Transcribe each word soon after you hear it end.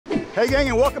Hey gang,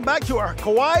 and welcome back to our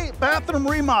Kauai bathroom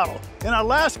remodel. In our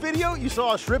last video, you saw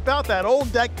us rip out that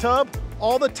old deck tub,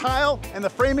 all the tile and the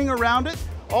framing around it,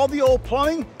 all the old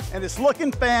plumbing, and it's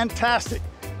looking fantastic.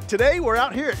 Today, we're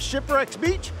out here at Shipwrecks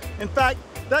Beach. In fact,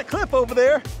 that cliff over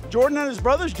there, Jordan and his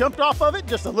brothers jumped off of it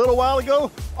just a little while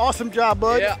ago. Awesome job,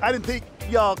 bud. Yeah. I didn't think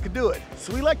y'all could do it.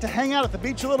 So we like to hang out at the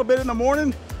beach a little bit in the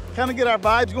morning, kind of get our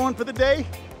vibes going for the day,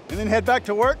 and then head back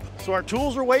to work. So our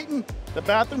tools are waiting. The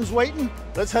bathroom's waiting.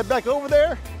 Let's head back over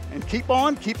there and keep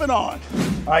on keeping on.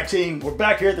 All right, team, we're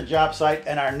back here at the job site,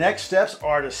 and our next steps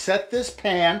are to set this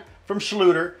pan from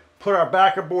Schluter, put our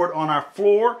backer board on our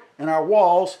floor and our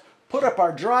walls, put up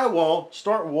our drywall,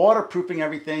 start waterproofing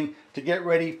everything to get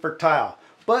ready for tile.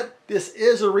 But this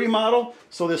is a remodel,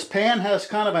 so this pan has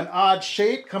kind of an odd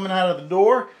shape coming out of the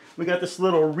door. We got this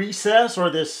little recess or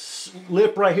this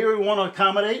lip right here we want to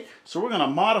accommodate. So we're going to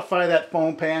modify that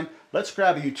foam pan. Let's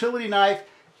grab a utility knife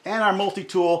and our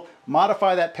multi-tool,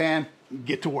 modify that pan,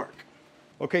 get to work.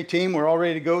 Okay team, we're all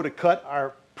ready to go to cut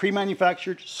our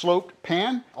pre-manufactured sloped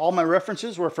pan. All my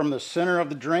references were from the center of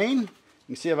the drain. You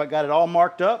can see I got it all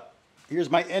marked up. Here's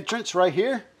my entrance right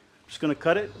here. I'm just going to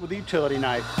cut it with a utility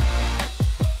knife.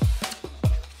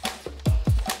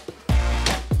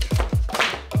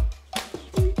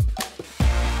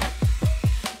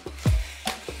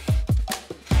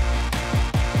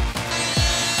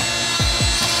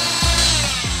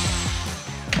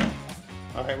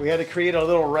 All right, we had to create a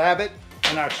little rabbet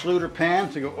in our Schluter pan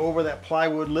to go over that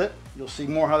plywood lip. You'll see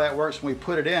more how that works when we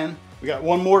put it in. We got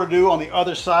one more to do on the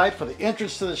other side for the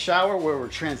entrance to the shower where we're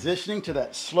transitioning to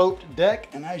that sloped deck.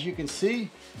 And as you can see,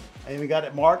 and we got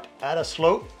it marked at a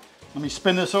slope. Let me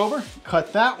spin this over,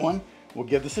 cut that one. We'll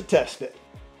give this a test fit.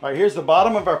 All right, here's the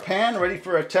bottom of our pan ready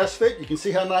for a test fit. You can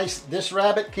see how nice this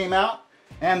rabbet came out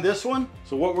and this one.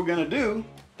 So what we're gonna do,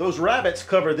 those rabbets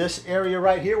cover this area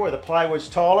right here where the plywood's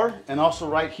taller, and also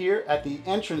right here at the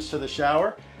entrance to the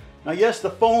shower. Now yes,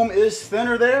 the foam is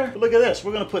thinner there, but look at this.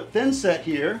 We're gonna put thin set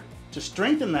here to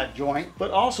strengthen that joint, but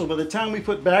also by the time we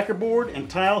put backer board and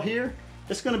tile here,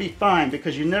 it's gonna be fine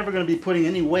because you're never gonna be putting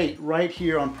any weight right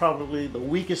here on probably the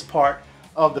weakest part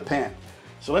of the pan.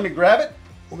 So let me grab it.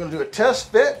 We're gonna do a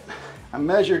test fit. I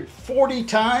measured 40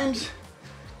 times,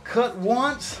 cut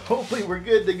once. Hopefully we're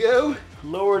good to go.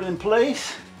 Lower it in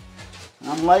place.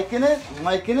 I'm liking it, I'm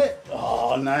liking it.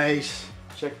 Oh, nice.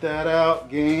 Check that out,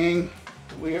 gang.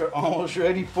 We are almost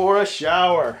ready for a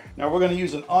shower. Now we're gonna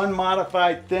use an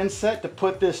unmodified thin set to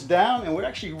put this down, and we're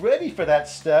actually ready for that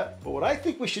step. But what I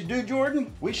think we should do,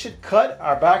 Jordan, we should cut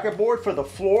our backer board for the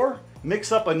floor,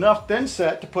 mix up enough thin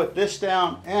set to put this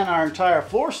down and our entire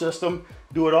floor system,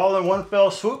 do it all in one fell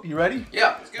swoop. You ready?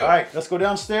 Yeah, let's go. All right, let's go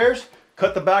downstairs,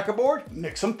 cut the backer board,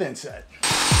 mix some thin set.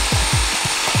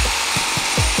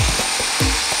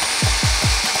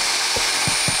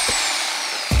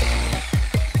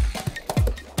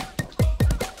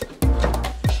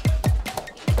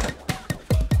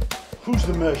 Who's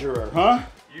the measurer, huh?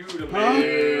 You the Huh?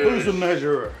 measurer. Who's the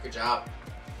measurer? Good job.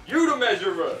 You the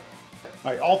measurer.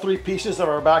 All right, all three pieces of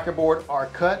our backer board are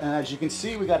cut, and as you can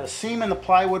see, we got a seam in the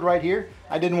plywood right here.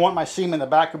 I didn't want my seam in the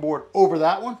backer board over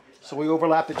that one, so we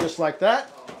overlapped it just like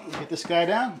that. Get this guy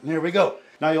down, and here we go.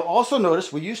 Now you'll also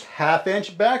notice we used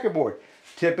 1/2" backer board.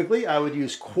 Typically, I would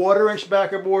use 1/4"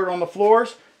 backer board on the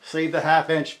floors, save the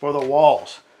 1/2" for the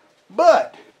walls.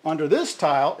 But under this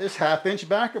tile is 1/2"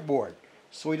 backer board.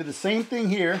 So we did the same thing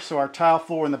here, so our tile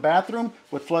floor in the bathroom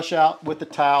would flush out with the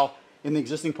tile in the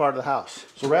existing part of the house.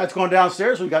 So Rad's going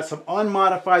downstairs. We've got some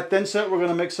unmodified thin set we're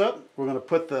gonna mix up. We're gonna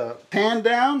put the pan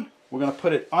down. We're gonna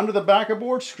put it under the backer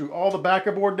board, screw all the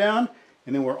backer board down,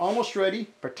 and then we're almost ready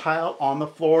for tile on the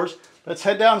floors. Let's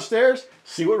head downstairs,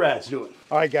 see what Rad's doing.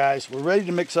 All right guys, we're ready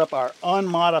to mix up our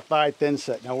unmodified thin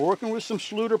set. Now we're working with some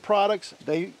Schluter products.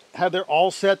 They have their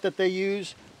all set that they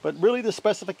use, but really the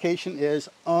specification is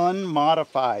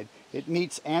unmodified. It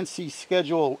meets ANSI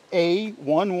Schedule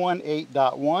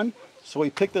A118.1. So we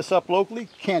picked this up locally,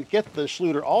 can't get the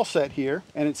Schluter all set here,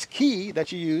 and it's key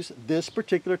that you use this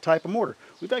particular type of mortar.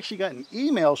 We've actually gotten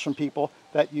emails from people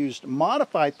that used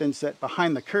modified thin set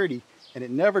behind the Kerdi, and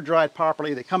it never dried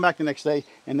properly. They come back the next day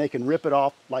and they can rip it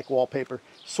off like wallpaper.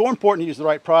 So important to use the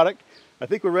right product. I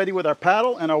think we're ready with our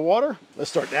paddle and our water. Let's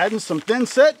start adding some thin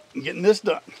set and getting this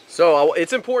done. So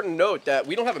it's important to note that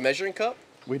we don't have a measuring cup.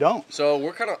 We don't. So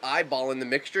we're kind of eyeballing the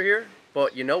mixture here.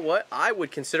 But you know what? I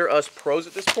would consider us pros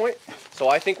at this point. So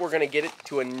I think we're going to get it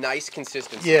to a nice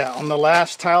consistency. Yeah, on the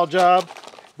last tile job,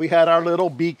 we had our little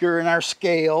beaker and our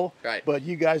scale. Right. But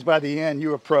you guys, by the end, you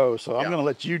were pros. So I'm going to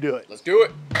let you do it. Let's do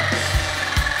it.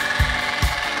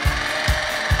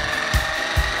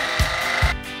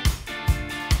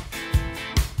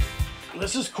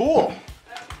 This is cool,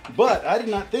 but I did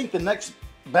not think the next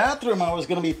bathroom I was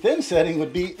going to be thin setting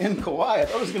would be in Kauai. I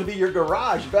thought it was going to be your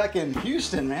garage back in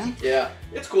Houston, man. Yeah,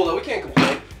 it's cool though. We can't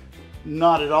complain.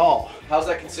 Not at all. How's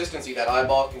that consistency, that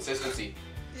eyeball consistency?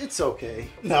 It's okay.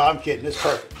 No, I'm kidding. It's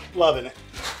perfect. Loving it.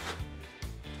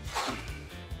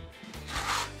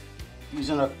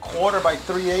 Using a 1/4 by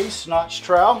 3/8 notch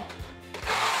trowel.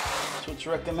 That's what's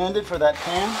recommended for that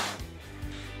pan.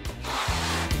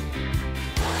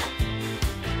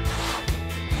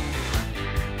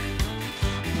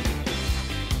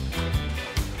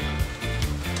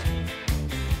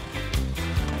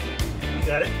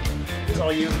 You got it? It's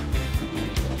all you.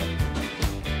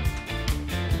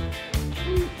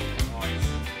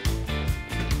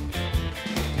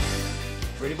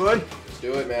 Ready, bud? Let's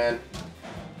do it, man.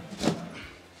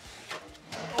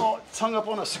 Oh, it's hung up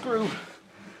on a screw.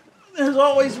 There's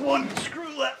always one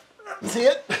screw left. See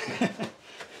it?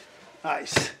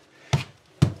 Nice.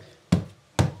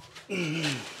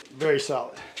 Very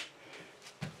solid.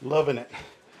 Loving it.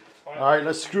 All right,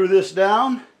 let's screw this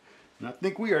down. And I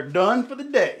think we are done for the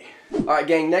day. All right,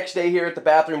 gang, next day here at the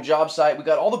bathroom job site. We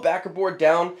got all the backer board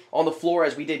down on the floor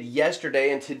as we did yesterday,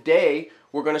 and today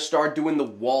we're gonna start doing the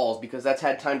walls because that's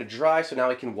had time to dry, so now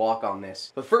we can walk on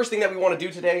this. The first thing that we wanna do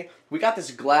today, we got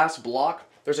this glass block.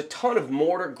 There's a ton of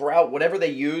mortar, grout, whatever they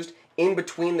used in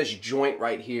between this joint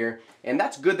right here, and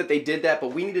that's good that they did that,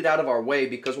 but we need it out of our way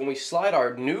because when we slide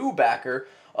our new backer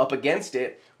up against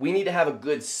it, we need to have a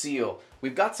good seal.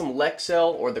 We've got some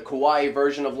Lexel, or the Kauai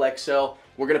version of Lexel.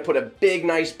 We're gonna put a big,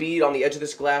 nice bead on the edge of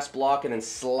this glass block and then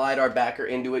slide our backer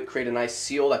into it, create a nice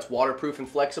seal that's waterproof and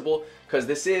flexible, because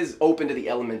this is open to the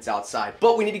elements outside.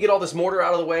 But we need to get all this mortar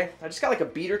out of the way. I just got like a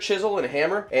beater chisel and a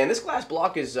hammer, and this glass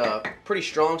block is pretty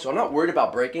strong, so I'm not worried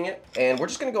about breaking it. And we're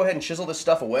just gonna go ahead and chisel this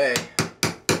stuff away.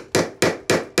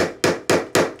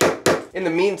 In the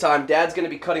meantime, Dad's gonna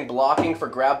be cutting blocking for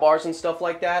grab bars and stuff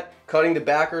like that, cutting the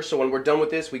backer, so when we're done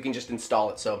with this, we can just install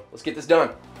it. So let's get this done.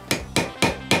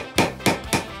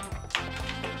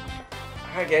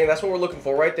 All right, gang, that's what we're looking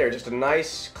for right there. Just a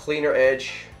nice, cleaner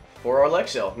edge for our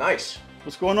Lexel. Nice.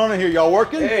 What's going on in here? Y'all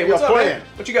working? Hey, what's up, man?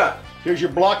 What you got? Here's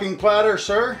your blocking platter,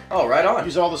 sir. Oh, right on.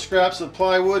 Use all the scraps of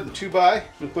plywood and 2x.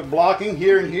 We put blocking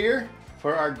here and here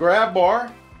for our grab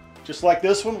bar. Just like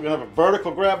this one, we're gonna have a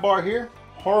vertical grab bar here,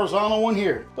 horizontal one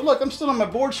here. But look, I'm still in my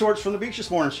board shorts from the beach this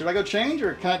morning. Should I go change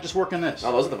or can I just work in this?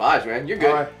 Oh, those are the vibes, man. You're good.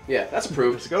 All right. Yeah, that's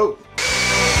approved. Let's go.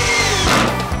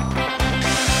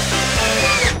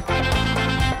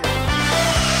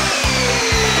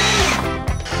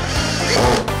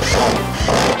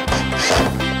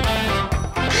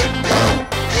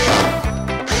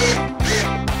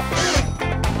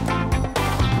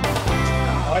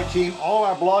 Team, all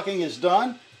our blocking is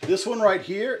done. This one right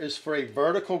here is for a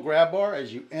vertical grab bar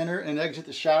as you enter and exit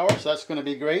the shower, so that's going to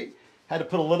be great. Had to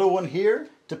put a little one here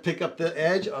to pick up the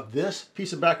edge of this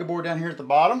piece of backer board down here at the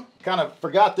bottom. Kind of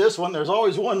forgot this one. There's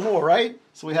always one more, right?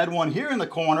 So we had one here in the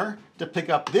corner to pick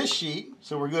up this sheet.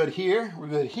 So we're good here, we're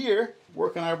good here.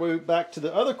 Working our way back to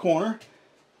the other corner.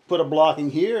 Put a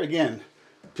blocking here. Again,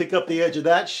 pick up the edge of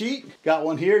that sheet. Got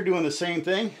one here doing the same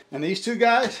thing. And these two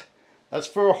guys, that's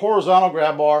for a horizontal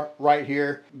grab bar right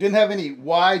here. Didn't have any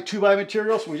wide 2x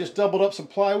material, so we just doubled up some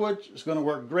plywood. It's gonna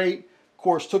work great. Of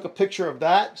course, took a picture of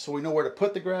that so we know where to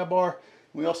put the grab bar.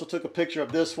 We also took a picture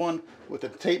of this one with a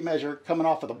tape measure coming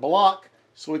off of the block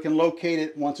so we can locate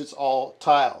it once it's all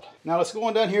tiled. Now let's go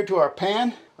on down here to our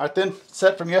pan. Our thin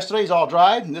set from yesterday is all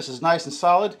dried and this is nice and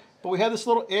solid. But we have this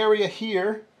little area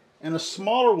here and a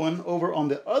smaller one over on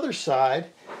the other side.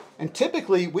 And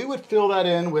typically we would fill that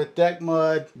in with deck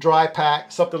mud, dry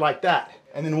pack, something like that,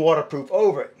 and then waterproof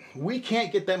over it. We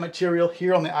can't get that material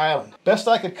here on the island. Best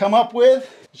I could come up with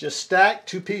is just stack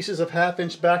 2 pieces of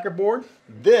 1/2-inch backer board.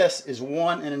 This is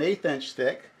 1 1/8 inch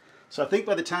thick. So I think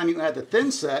by the time you add the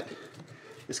thin set,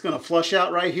 it's gonna flush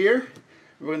out right here.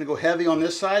 We're gonna go heavy on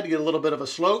this side to get a little bit of a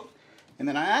slope. And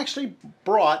then I actually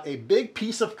brought a big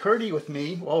piece of Kerdi with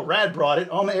me. Well, Rad brought it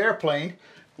on the airplane.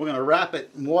 We're gonna wrap it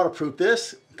and waterproof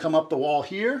this, come up the wall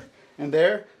here and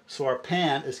there, so our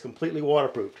pan is completely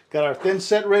waterproof. Got our thin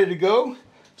set ready to go.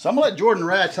 So I'm gonna let Jordan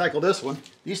Rad tackle this one.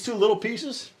 These 2 little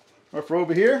pieces are for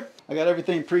over here. I got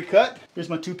everything pre-cut. Here's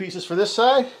my 2 pieces for this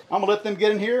side. I'm gonna let them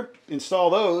get in here,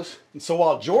 install those. And so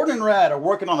while Jordan and Rad are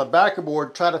working on the backer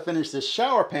board, try to finish this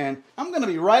shower pan, I'm gonna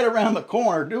be right around the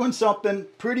corner doing something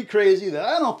pretty crazy that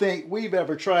I don't think we've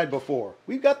ever tried before.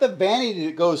 We've got the vanity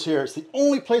that goes here. It's the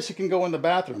only place it can go in the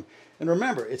bathroom. And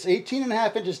remember, it's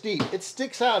 18.5 inches deep. It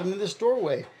sticks out into this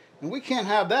doorway. And we can't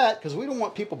have that because we don't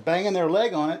want people banging their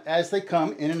leg on it as they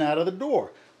come in and out of the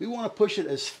door. We want to push it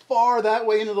as far that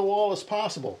way into the wall as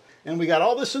possible. And we got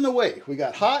all this in the way. We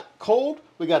got hot, cold,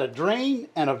 we got a drain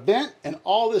and a vent and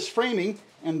all this framing,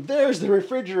 and there's the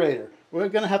refrigerator. We're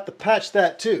gonna have to patch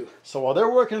that too. So while they're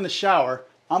working in the shower,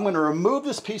 I'm gonna remove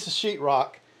this piece of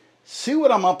sheetrock, see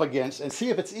what I'm up against, and see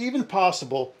if it's even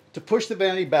possible to push the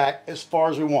vanity back as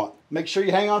far as we want. Make sure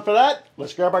you hang on for that.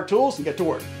 Let's grab our tools and get to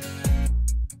work.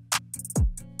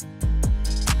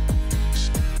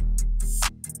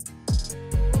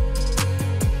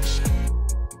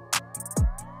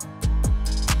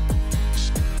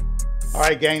 All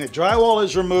right, gang, the drywall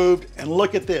is removed, and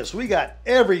look at this. We got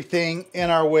everything in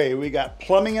our way. We got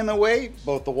plumbing in the way,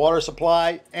 both the water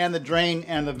supply and the drain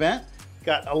and the vent.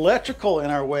 Got electrical in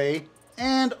our way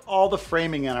and all the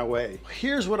framing in our way.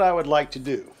 Here's what I would like to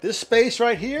do. This space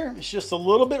right here is just a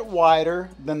little bit wider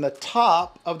than the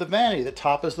top of the vanity. The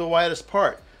top is the widest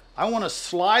part. I want to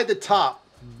slide the top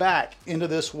back into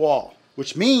this wall,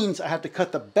 which means I have to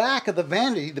cut the back of the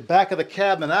vanity, the back of the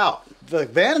cabinet out. The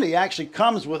vanity actually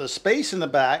comes with a space in the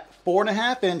back,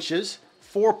 4.5 inches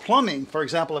for plumbing. For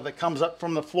example, if it comes up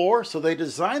from the floor, so they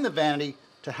designed the vanity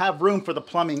to have room for the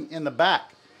plumbing in the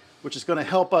back, which is going to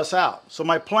help us out. So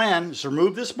my plan is to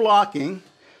remove this blocking.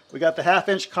 We got the 1/2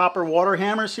 inch copper water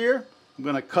hammers here. I'm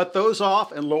going to cut those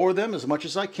off and lower them as much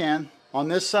as I can. On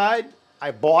this side,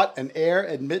 I bought an air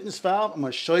admittance valve. I'm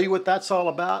going to show you what that's all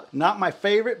about. Not my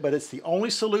favorite, but it's the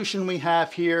only solution we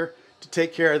have here to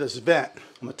take care of this vent.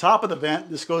 On the top of the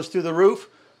vent, this goes through the roof.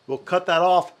 We'll cut that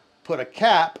off, put a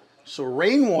cap so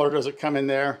rainwater doesn't come in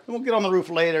there. And we'll get on the roof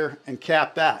later and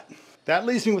cap that. That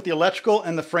leaves me with the electrical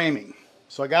and the framing.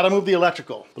 So I got to move the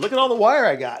electrical. But look at all the wire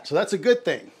I got, so that's a good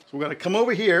thing. So we're going to come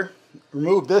over here,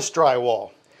 remove this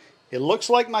drywall. It looks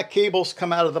like my cables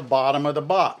come out of the bottom of the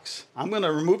box. I'm going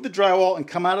to remove the drywall and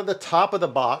come out of the top of the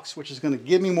box, which is going to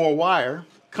give me more wire,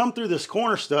 come through this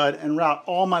corner stud and route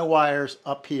all my wires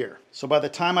up here. So by the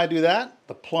time I do that,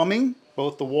 the plumbing,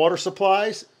 both the water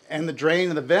supplies and the drain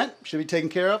and the vent should be taken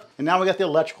care of. And now we got the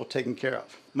electrical taken care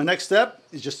of. My next step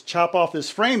is just to chop off this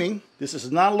framing. This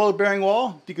is not a load-bearing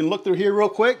wall. If you can look through here real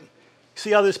quick,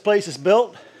 see how this place is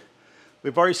built?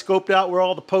 We've already scoped out where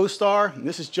all the posts are, and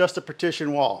this is just a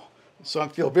partition wall. So I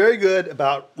feel very good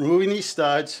about removing these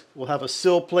studs. We'll have a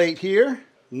sill plate here,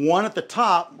 one at the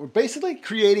top. We're basically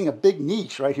creating a big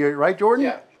niche right here, right, Jordan?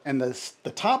 Yeah. And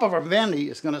the top of our vanity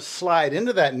is going to slide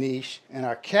into that niche, and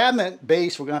our cabinet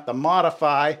base we're going to have to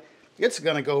modify. It's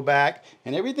going to go back,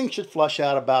 and everything should flush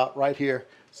out about right here.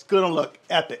 It's going to look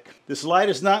epic. This light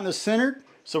is not in the center,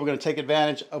 so we're going to take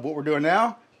advantage of what we're doing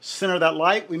now. Center that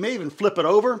light. We may even flip it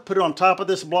over, put it on top of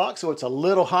this block so it's a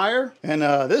little higher. And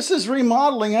this is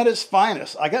remodeling at its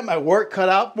finest. I got my work cut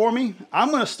out for me. I'm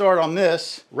going to start on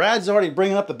this. Rad's already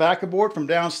bringing up the backer board from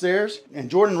downstairs, and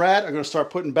Jordan and Rad are going to start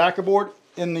putting backer board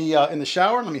in the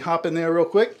shower. Let me hop in there real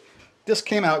quick. This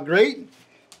came out great.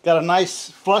 Got a nice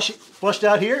flushed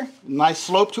out here. Nice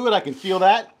slope to it. I can feel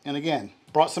that. And again,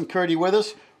 brought some Kerdi with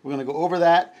us. We're going to go over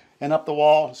that and up the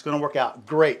wall. It's going to work out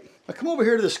great. I come over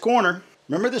here to this corner.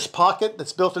 Remember this pocket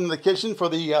that's built into the kitchen for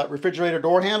the refrigerator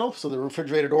door handle? So the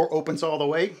refrigerator door opens all the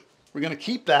way. We're going to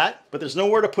keep that, but there's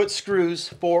nowhere to put screws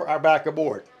for our backer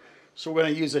board. So we're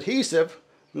going to use adhesive.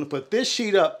 I'm going to put this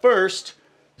sheet up first,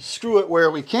 screw it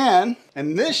where we can,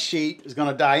 and this sheet is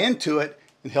going to die into it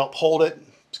and help hold it.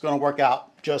 It's going to work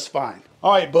out just fine.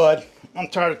 All right, bud. I'm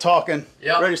tired of talking.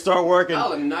 Yep. Ready to start working.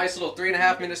 Oh, a nice little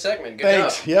 3.5 minute segment. Good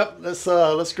Thanks. job. Yep.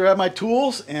 Let's grab my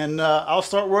tools and I'll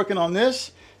start working on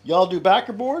this. Y'all do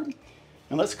backer board,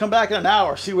 and let's come back in an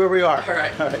hour, see where we are. All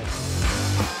right. All right.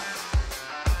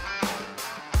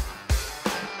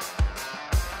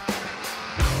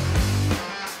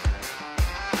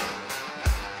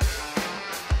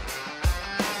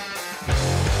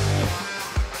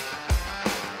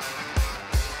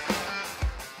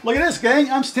 Look at this,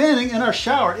 gang. I'm standing in our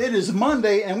shower. It is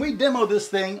Monday, and we demoed this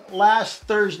thing last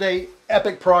Thursday.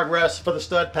 Epic progress for the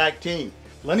Stud Pack team.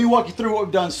 Let me walk you through what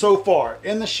we've done so far.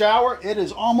 In the shower, it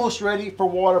is almost ready for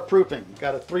waterproofing.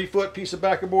 Got a 3-foot piece of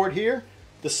backer board here.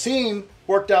 The seam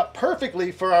worked out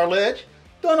perfectly for our ledge.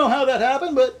 Don't know how that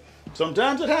happened, but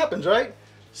sometimes it happens, right?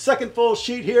 Second full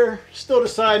sheet here. Still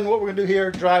deciding what we're gonna do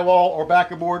here, drywall or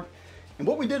backer board. And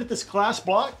what we did at this glass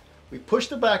block, we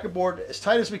pushed the backer board as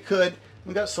tight as we could.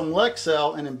 We got some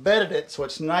Lexel and embedded it so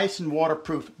it's nice and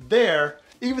waterproof there.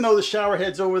 Even though the shower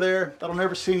head's over there, that'll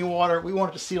never see any water, we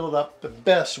wanted to seal it up the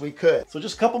best we could. So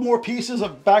just a couple more pieces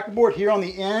of backer board here on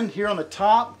the end, here on the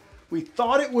top. We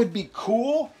thought it would be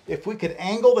cool if we could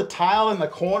angle the tile in the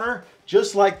corner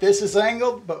just like this is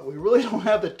angled, but we really don't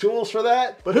have the tools for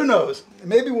that. But who knows,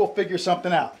 maybe we'll figure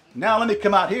something out. Now let me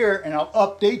come out here and I'll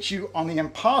update you on the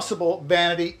impossible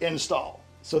vanity install.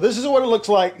 So this is what it looks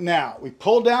like now. We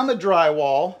pulled down the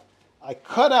drywall, I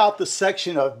cut out the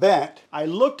section of vent. I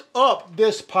looked up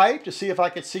this pipe to see if I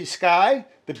could see sky,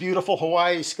 the beautiful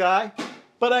Hawaii sky,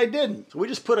 but I didn't. So we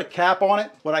just put a cap on it.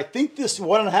 What I think this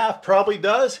 1.5 probably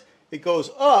does, it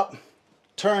goes up,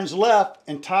 turns left,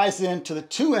 and ties into the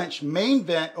 2-inch main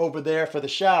vent over there for the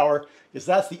shower, because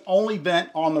that's the only vent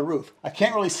on the roof. I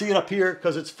can't really see it up here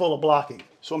because it's full of blocking.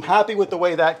 So I'm happy with the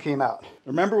way that came out.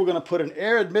 Remember, we're gonna put an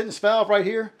air admittance valve right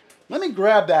here. Let me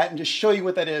grab that and just show you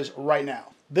what that is right now.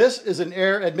 This is an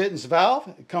air admittance valve.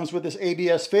 It comes with this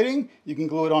ABS fitting. You can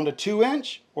glue it onto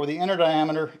 2-inch or the inner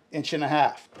diameter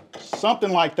 1.5 inches.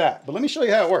 Something like that. But let me show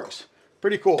you how it works.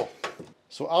 Pretty cool.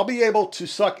 So I'll be able to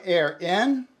suck air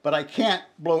in, but I can't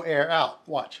blow air out.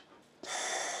 Watch.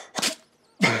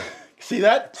 See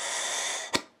that?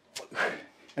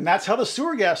 And that's how the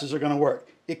sewer gases are going to work.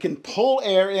 It can pull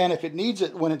air in if it needs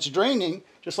it when it's draining,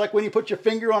 just like when you put your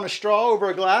finger on a straw over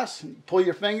a glass, pull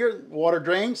your finger, water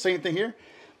drains, same thing here.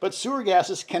 But sewer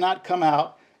gases cannot come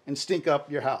out and stink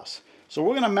up your house. So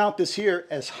we're going to mount this here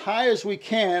as high as we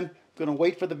can. I'm going to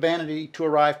wait for the vanity to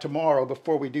arrive tomorrow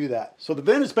before we do that. So the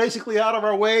vent is basically out of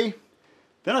our way.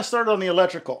 Then I started on the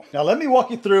electrical. Now let me walk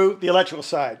you through the electrical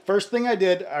side. First thing I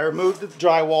did, I removed the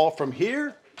drywall from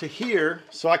here to here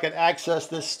so I could access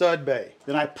this stud bay.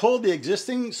 Then I pulled the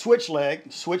existing switch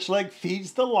leg. Switch leg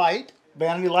feeds the light,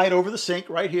 vanity light over the sink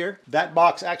right here. That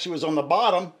box actually was on the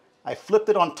bottom. I flipped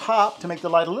it on top to make the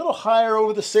light a little higher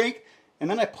over the sink, and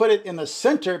then I put it in the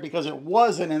center because it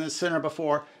wasn't in the center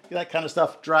before. That kind of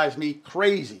stuff drives me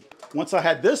crazy. Once I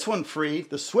had this one free,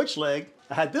 the switch leg,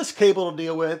 I had this cable to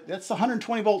deal with. That's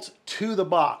 120 volts to the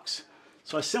box.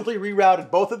 So I simply rerouted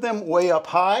both of them way up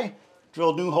high,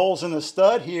 drilled new holes in the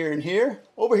stud here and here.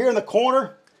 Over here in the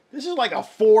corner, this is like a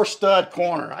 4-stud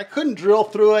corner. I couldn't drill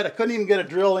through it. I couldn't even get a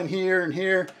drill in here and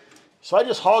here. So I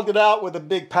just hogged it out with a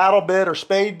big paddle bit or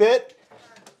spade bit.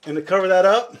 And to cover that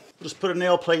up, just put a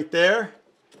nail plate there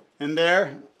and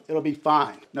there. It'll be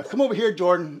fine. Now come over here,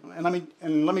 Jordan,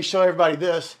 and let me show everybody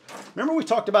this. Remember we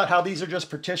talked about how these are just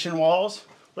partition walls?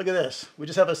 Look at this. We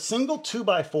just have a single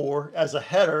 2x4 as a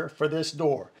header for this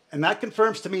door. And that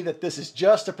confirms to me that this is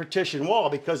just a partition wall,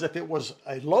 because if it was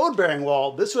a load-bearing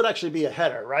wall, this would actually be a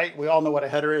header, right? We all know what a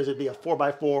header is. It'd be a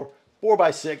 4x4,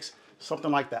 4x6,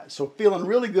 something like that. So feeling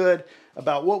really good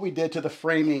about what we did to the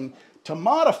framing to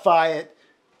modify it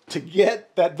to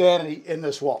get that vanity in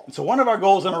this wall. So one of our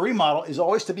goals in a remodel is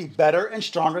always to be better and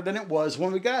stronger than it was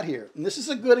when we got here. And this is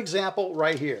a good example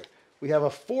right here. We have a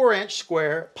 4-inch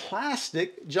square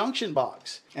plastic junction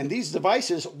box. And these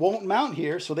devices won't mount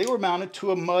here, so they were mounted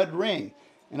to a mud ring.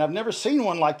 And I've never seen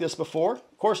one like this before.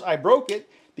 Of course, I broke it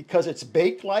because it's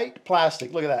Bakelite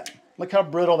plastic. Look at that. Look how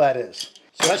brittle that is.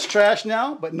 So that's trash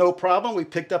now, but no problem. We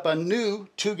picked up a new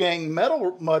 2-gang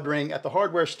metal mud ring at the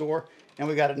hardware store, and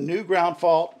we got a new ground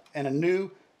fault and a new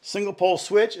single pole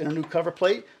switch and a new cover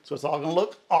plate, so it's all gonna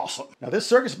look awesome. Now this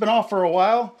circuit's been off for a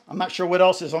while. I'm not sure what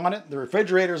else is on it. The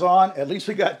refrigerator's on. At least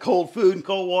we got cold food and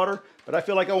cold water, but I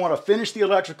feel like I wanna finish the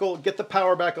electrical, get the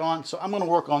power back on, so I'm gonna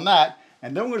work on that,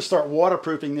 and then we're gonna start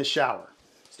waterproofing this shower.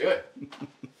 Let's do it.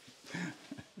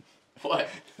 What?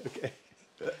 Okay.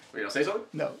 Were you gonna say something?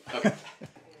 No. Okay.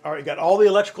 All right, got all the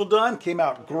electrical done, came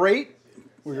out great.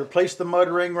 We replaced the mud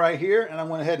ring right here, and I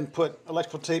went ahead and put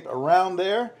electrical tape around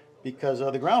there because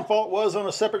the ground fault was on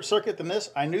a separate circuit than this.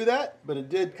 I knew that, but it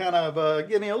did kind of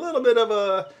give me a little bit of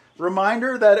a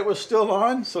reminder that it was still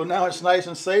on, so now it's nice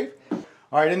and safe.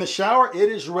 All right, in the shower, it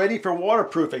is ready for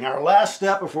waterproofing. Our last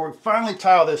step before we finally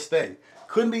tile this thing.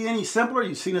 Couldn't be any simpler.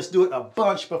 You've seen us do it a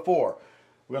bunch before.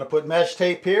 We're gonna put mesh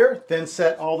tape here, thin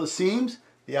set all the seams,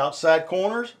 the outside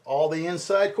corners, all the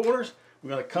inside corners.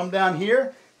 We're gonna come down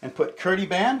here and put Kerdi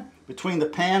band between the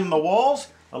pan and the walls,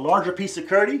 a larger piece of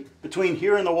Kerdi between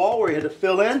here and the wall where you had to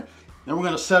fill in. Then we're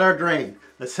gonna set our drain.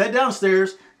 Let's head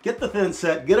downstairs, get the thin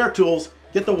set, get our tools,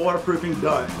 get the waterproofing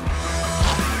done.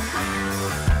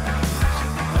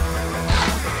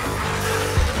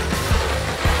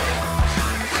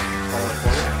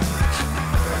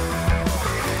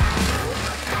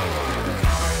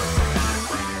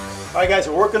 All right guys,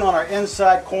 we're working on our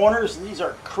inside corners. These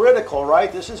are critical,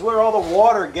 right? This is where all the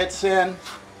water gets in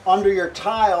under your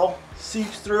tile,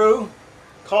 seeps through,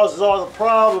 causes all the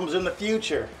problems in the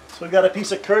future. So we've got a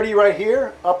piece of Kerdi right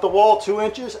here, up the wall 2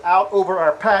 inches, out over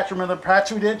our patch. Remember the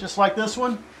patch we did, just like this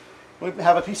one? We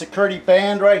have a piece of Kerdi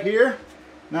band right here.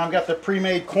 Now I've got the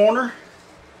pre-made corner.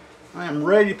 I am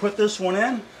ready to put this one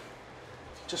in,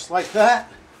 just like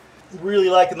that. Really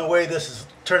liking the way this is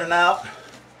turning out.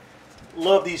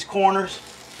 Love these corners.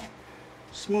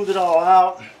 Smooth it all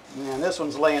out. Man, this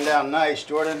one's laying down nice,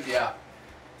 Jordan. Yeah.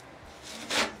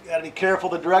 You gotta be careful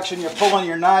the direction you're pulling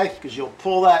your knife, because you'll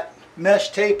pull that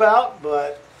mesh tape out,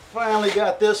 but finally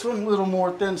got this one, a little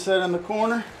more thin set in the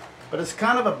corner. But it's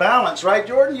kind of a balance, right,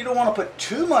 Jordan? You don't want to put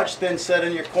too much thin set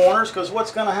in your corners, because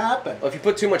what's going to happen? Well, if you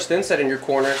put too much thin set in your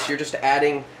corners, you're just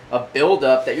adding a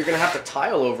buildup that you're going to have to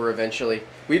tile over eventually.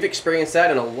 We've experienced that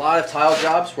in a lot of tile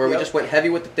jobs where we just went heavy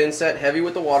with the thin set, heavy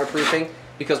with the waterproofing,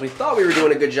 because we thought we were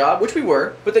doing a good job, which we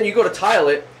were, but then you go to tile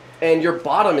it, and your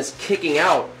bottom is kicking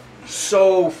out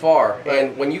so far. Right.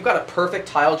 And when you've got a perfect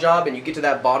tile job and you get to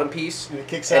that bottom piece and it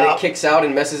kicks out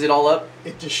and messes it all up,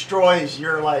 it destroys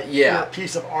your your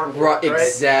piece of artwork, right?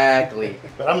 Exactly.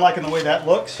 But I'm liking the way that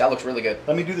looks. That looks really good.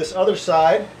 Let me do this other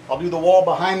side. I'll do the wall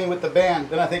behind me with the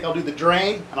band. Then I think I'll do the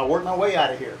drain, and I'll work my way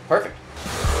out of here. Perfect.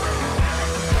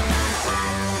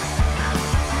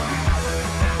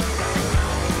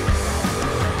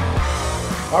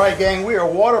 All right, gang, we are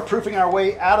waterproofing our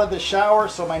way out of the shower,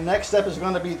 so my next step is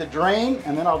going to be the drain,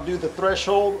 and then I'll do the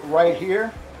threshold right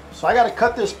here. So I got to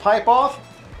cut this pipe off.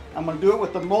 I'm going to do it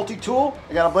with the multi-tool.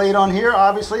 I got a blade on here,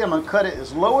 obviously. I'm going to cut it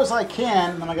as low as I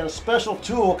can, and I got a special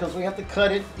tool because we have to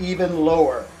cut it even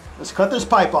lower. Let's cut this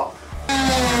pipe off.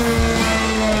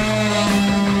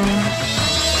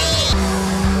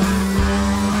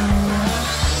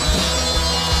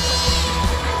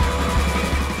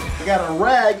 I got a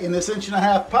rag in this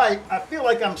 1.5-inch pipe. I feel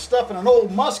like I'm stuffing an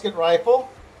old musket rifle.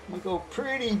 We go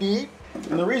pretty deep.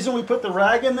 And the reason we put the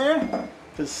rag in there,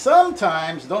 because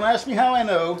sometimes, don't ask me how I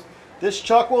know, this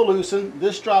chuck will loosen,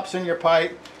 this drops in your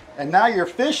pipe, and now you're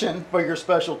fishing for your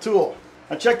special tool.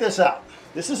 Now check this out.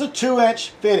 This is a 2-inch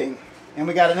fitting, and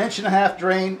we got an 1.5-inch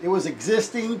drain. It was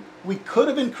existing. We could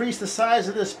have increased the size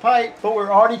of this pipe, but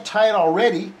we're already tight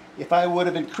already. If I would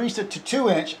have increased it to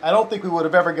 2-inch, I don't think we would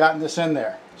have ever gotten this in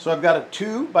there. So I've got a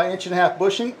 2 by 1.5-inch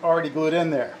bushing already glued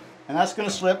in there. And that's going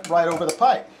to slip right over the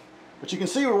pipe. But you can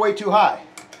see we're way too high.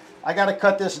 I got to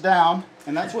cut this down,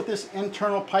 and that's what this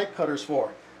internal pipe cutter's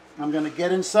for. I'm going to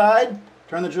get inside,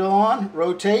 turn the drill on,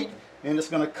 rotate, and it's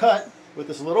going to cut with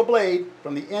this little blade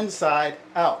from the inside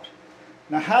out.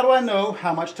 Now how do I know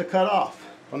how much to cut off?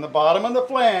 From the bottom of the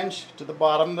flange to the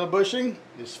bottom of the bushing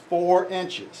is 4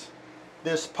 inches.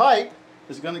 This pipe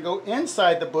is going to go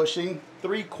inside the bushing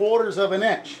 3/4 of an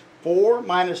inch. 4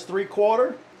 minus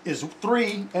 3/4 is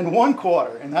 3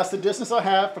 1/4, and that's the distance I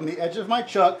have from the edge of my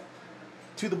chuck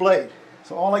to the blade.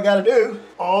 So all I got to do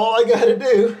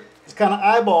is kind of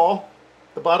eyeball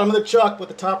the bottom of the chuck with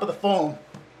the top of the foam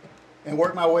and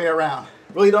work my way around.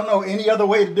 Really don't know any other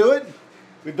way to do it.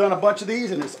 We've done a bunch of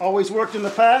these and it's always worked in the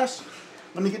past.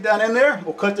 Let me get down in there.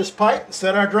 We'll cut this pipe,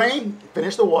 set our drain, and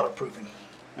finish the waterproofing.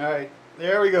 All right,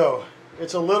 there we go.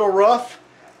 It's a little rough,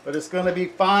 but it's going to be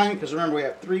fine because remember we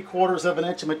have 3/4 of an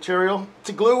inch of material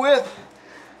to glue with.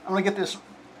 I'm going to get this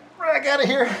rag out of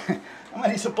here. I'm going to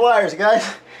need some pliers,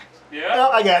 guys. Yeah.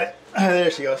 Oh, I got it. There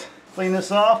she goes. Clean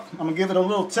this off. I'm going to give it a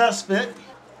little test fit.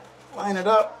 Line it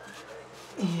up.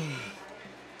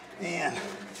 Man,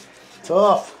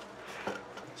 tough.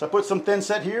 So I put some thin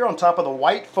set here on top of the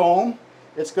white foam.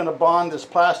 It's going to bond this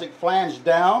plastic flange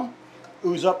down,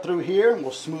 ooze up through here, and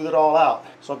we'll smooth it all out.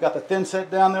 So I've got the thin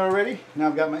set down there already. Now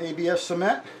I've got my ABS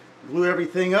cement, glue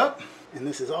everything up, and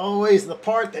this is always the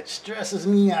part that stresses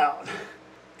me out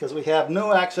because we have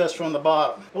no access from the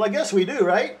bottom. Well, I guess we do,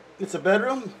 right? It's a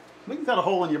bedroom. We can cut a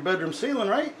hole in your bedroom ceiling,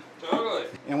 right? Totally.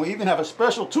 And we even have a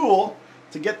special tool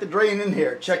to get the drain in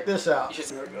here. Check this out.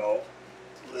 There we go.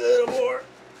 Little more.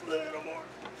 Little more.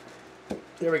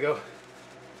 There we go.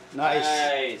 Nice.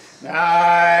 Nice.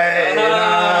 Nice.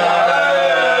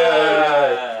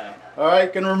 All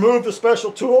right, can remove the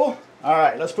special tool. All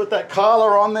right, let's put that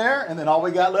collar on there, and then all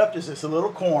we got left is this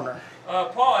little corner.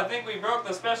 Paul, I think we broke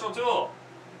the special tool.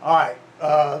 All right,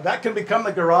 that can become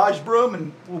the garage broom,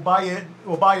 and we'll buy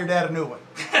your dad a new one.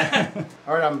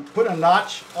 All right, I'm putting a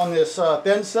notch on this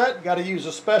thin set. Got to use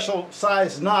a special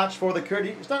size notch for the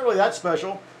curtain. It's not really that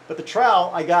special, but the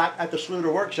trowel I got at the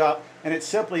Schluter workshop, and it's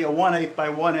simply a 1/8 by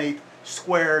 1/8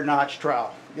 square notch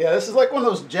trowel. Yeah, this is like one of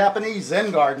those Japanese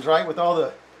Zen gardens, right? With all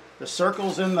the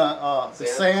circles in the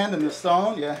sand and the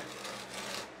stone. Yeah,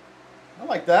 I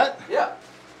like that. Yeah.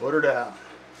 Put her down.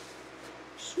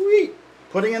 Sweet.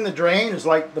 Putting in the drain is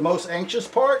like the most anxious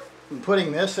part, and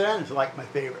putting this in is like my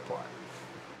favorite part.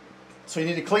 So you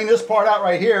need to clean this part out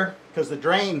right here because the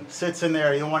drain sits in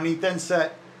there. You don't want any thin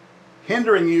set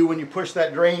hindering you when you push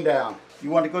that drain down. You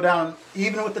want to go down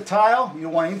even with the tile. You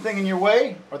don't want anything in your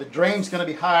way or the drain's going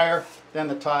to be higher than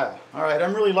the tile. All right,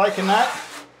 I'm really liking that.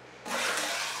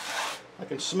 I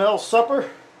can smell supper.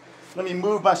 Let me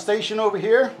move my station over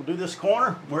here. We'll do this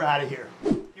corner. We're out of here.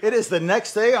 You It is the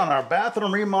next day on our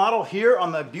bathroom remodel here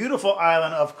on the beautiful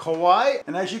island of Kauai.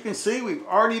 And as you can see, we've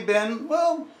already been,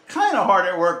 well, kind of hard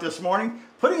at work this morning.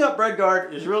 Putting up bread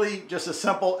guard is really just as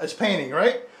simple as painting,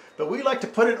 right? But we like to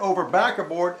put it over backer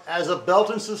board as a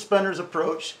belt and suspenders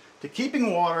approach to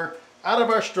keeping water out of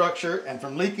our structure and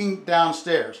from leaking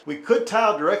downstairs. We could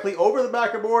tile directly over the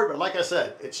backer board, but like I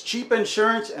said, it's cheap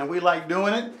insurance and we like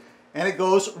doing it, and it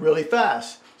goes really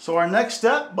fast. So our next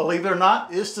step, believe it or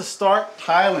not, is to start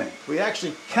tiling. We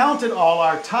actually counted all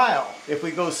our tile. If we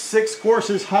go 6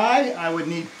 courses high, I would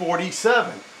need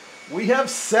 47. We have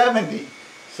 70.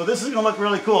 So this is gonna look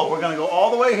really cool. We're gonna go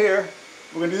all the way here.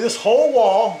 We're gonna do this whole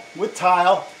wall with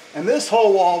tile and this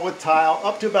whole wall with tile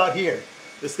up to about here.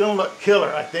 It's gonna look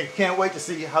killer, I think. Can't wait to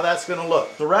see how that's gonna look.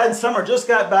 So Rad and Summer just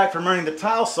got back from running the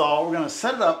tile saw. We're gonna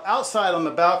set it up outside on the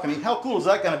balcony. How cool is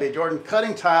that gonna be, Jordan?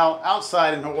 Cutting tile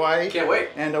outside in Hawaii. Can't wait.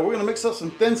 And we're gonna mix up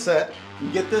some thin set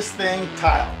and get this thing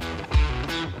tiled.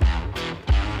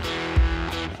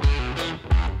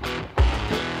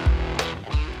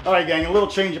 All right, gang, a little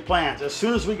change of plans. As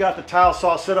soon as we got the tile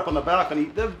saw set up on the balcony,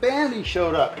 the vanity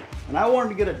showed up. And I wanted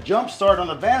to get a jump start on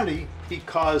the vanity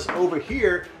because over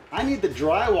here, I need the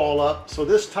drywall up so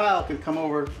this tile can come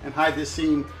over and hide this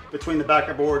seam between the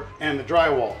backer board and the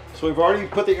drywall. So we've already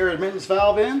put the air admittance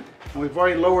valve in, and we've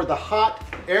already lowered the hot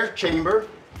air chamber.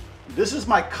 This is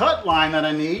my cut line that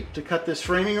I need to cut this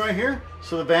framing right here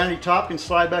so the vanity top can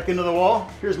slide back into the wall.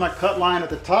 Here's my cut line at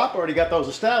the top, already got those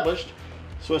established.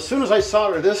 So as soon as I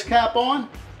solder this cap on,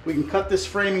 we can cut this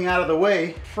framing out of the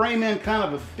way, frame in kind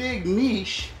of a big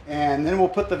niche, and then we'll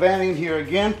put the vanity in here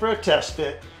again for a test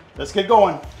fit. Let's get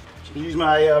going. So use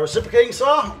my reciprocating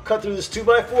saw, cut through this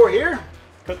 2x4 here,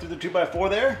 cut through the 2x4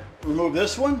 there, remove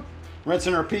this one, rinse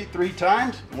and repeat 3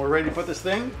 times, and we're ready to put this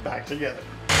thing back together.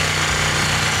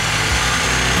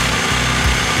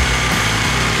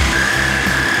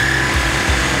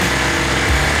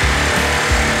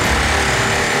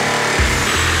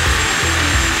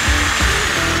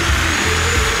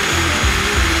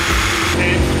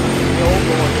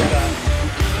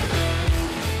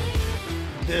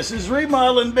 This is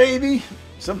remodeling, baby.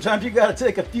 Sometimes you gotta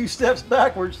take a few steps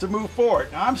backwards to move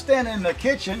forward. Now I'm standing in the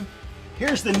kitchen.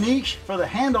 Here's the niche for the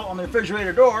handle on the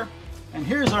refrigerator door. And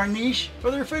here's our niche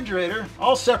for the refrigerator,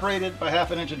 all separated by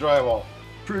 1/2 inch of drywall.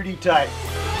 Pretty tight.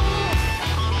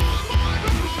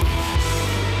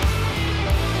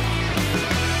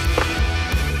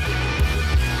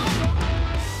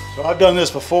 So I've done this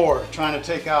before, trying to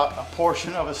take out a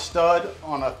portion of a stud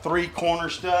on a 3-corner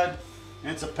stud. And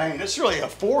it's a pain. It's really a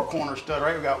 4-corner stud,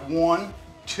 right? We've got 1,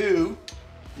 2,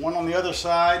 1 on the other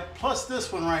side, plus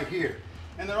this one right here.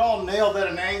 And they're all nailed at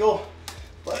an angle,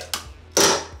 but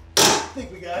I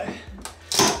think we got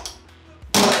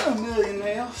a million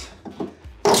nails.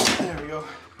 There we go.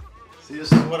 See,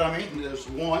 this is what I mean. There's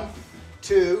 1,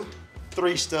 2,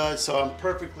 3 studs, so I'm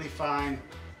perfectly fine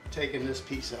taking this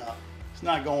piece out. It's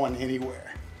not going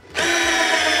anywhere.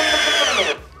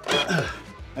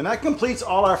 And that completes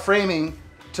all our framing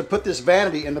to put this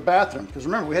vanity in the bathroom. Because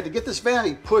remember, we had to get this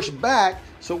vanity pushed back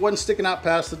so it wasn't sticking out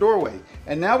past the doorway.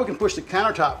 And now we can push the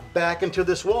countertop back into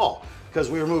this wall because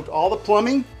we removed all the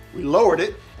plumbing, we lowered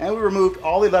it, and we removed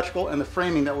all the electrical and the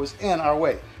framing that was in our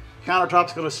way.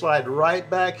 Countertop's gonna slide right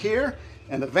back here,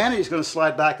 and the vanity is gonna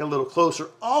slide back a little closer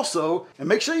also. And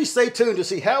make sure you stay tuned to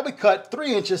see how we cut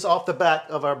 3 inches off the back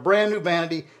of our brand new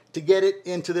vanity to get it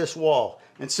into this wall.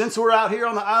 And since we're out here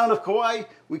on the island of Kauai,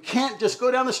 we can't just go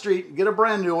down the street and get a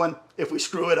brand new one if we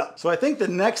screw it up. So I think the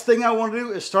next thing I want to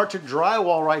do is start to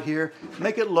drywall right here,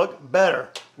 make it look better.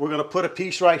 We're going to put a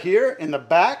piece right here in the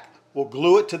back. We'll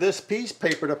glue it to this piece,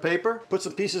 paper to paper, put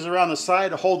some pieces around the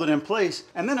side to hold it in place.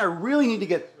 And then I really need to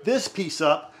get this piece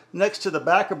up next to the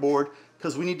backer board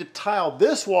because we need to tile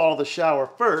this wall of the shower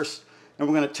first. And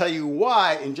we're going to tell you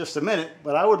why in just a minute,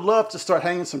 but I would love to start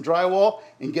hanging some drywall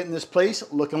and getting this place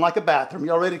looking like a bathroom.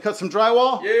 Y'all ready to cut some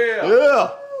drywall? Yeah! Yeah!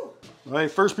 All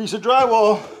right, first piece of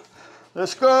drywall.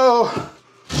 Let's go.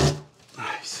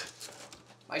 Nice.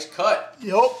 Nice cut.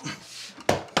 Yep.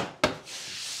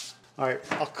 All right,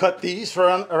 I'll cut these for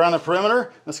around the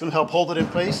perimeter. That's going to help hold it in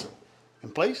place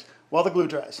while the glue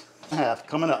dries. I have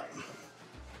coming up.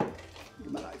 Get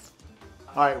my knife.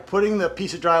 All right, putting the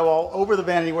piece of drywall over the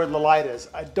vanity where the light is.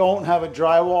 I don't have a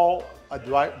drywall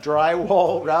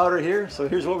router here, so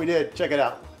here's what we did. Check it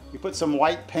out. We put some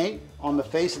white paint on the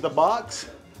face of the box.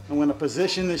 I'm going to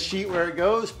position the sheet where it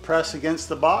goes, press against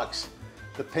the box.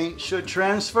 The paint should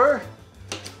transfer,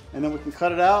 and then we can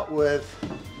cut it out with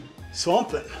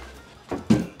something.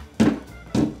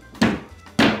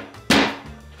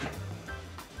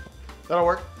 That'll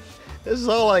work. This is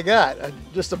all I got,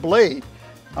 just a blade.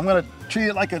 I'm gonna treat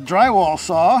it like a drywall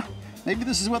saw. Maybe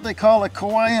this is what they call a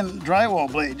Hawaiian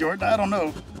drywall blade, Jordan. I don't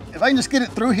know. If I can just get it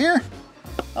through here,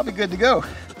 I'll be good to go.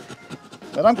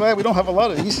 But I'm glad we don't have a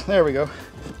lot of these. There we go.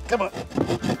 Come on,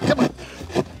 come on,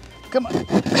 come on.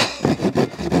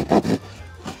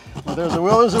 Well, there's a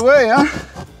will, there's a way, huh?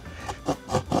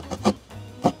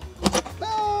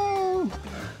 No.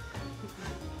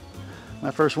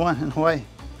 My first one in Hawaii.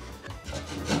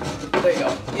 There you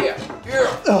go. Yeah.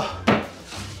 Yeah.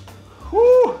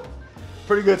 Woo!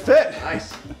 Pretty good fit.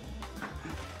 Nice.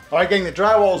 All right, gang, the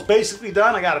drywall is basically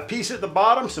done. I got a piece at the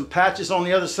bottom, some patches on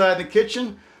the other side of the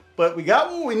kitchen, but we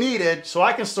got what we needed so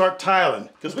I can start tiling,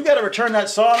 because we got to return that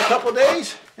saw in a couple of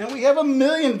days, and we have a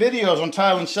million videos on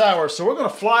tiling showers, so we're going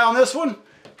to fly on this one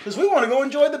because we want to go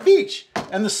enjoy the beach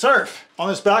and the surf. On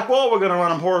this back wall, we're going to run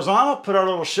them horizontal, put our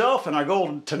little shelf, and our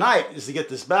goal tonight is to get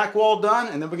this back wall done,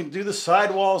 and then we can do the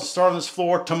side walls and start on this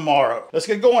floor tomorrow. Let's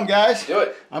get going, guys. Do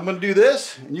it. I'm going to do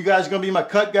this, and you guys are going to be my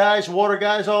cut guys, water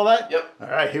guys, all that? Yep. All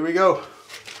right, here we go.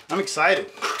 I'm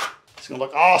excited. It's going to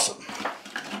look awesome.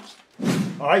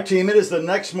 All right, team, it is the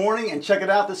next morning, and check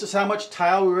it out. This is how much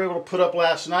tile we were able to put up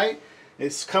last night.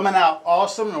 It's coming out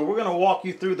awesome, and we're going to walk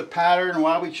you through the pattern and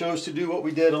why we chose to do what we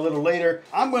did a little later.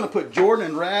 I'm going to put Jordan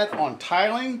and Rad on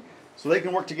tiling so they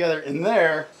can work together in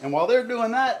there, and while they're doing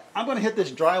that, I'm going to hit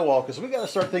this drywall because we got to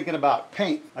start thinking about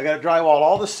paint. I got to drywall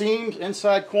all the seams,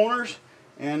 inside corners,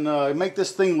 and make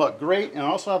this thing look great. And I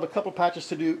also have a couple patches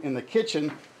to do in the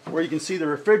kitchen where you can see the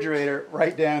refrigerator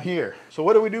right down here. So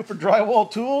what do we do for drywall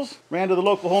tools? Ran to the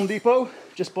local Home Depot,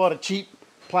 just bought a cheap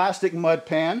plastic mud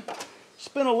pan,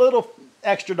 spent a little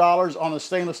extra dollars on a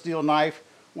stainless steel knife,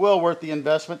 well worth the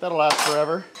investment. That'll last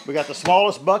forever. We got the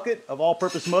smallest bucket of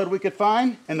all-purpose mud we could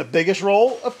find and the biggest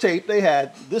roll of tape they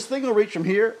had. This thing will reach from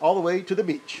here all the way to the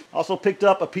beach. Also picked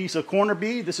up a piece of corner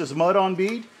bead. This is mud on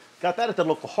bead. Got that at the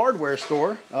local hardware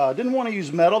store. Didn't want to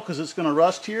use metal because it's going to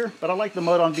rust here, but I like the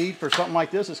mud on bead for something like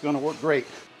this. It's going to work great.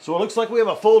 So it looks like we have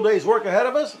a full day's work ahead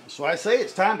of us. So I say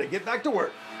it's time to get back to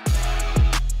work.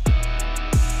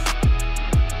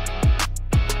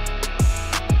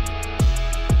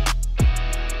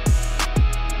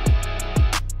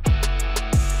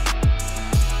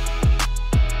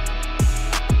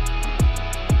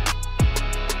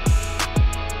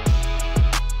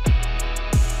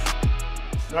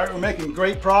 All right, we're making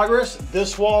great progress.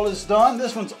 This wall is done.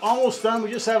 This one's almost done. We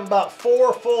just have about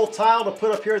 4 full tile to put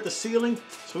up here at the ceiling.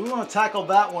 So we want to tackle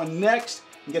that one next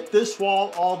and get this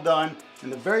wall all done.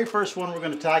 And the very first one we're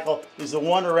going to tackle is the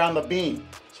one around the beam.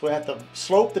 So we have to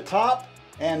slope the top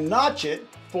and notch it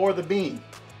for the beam.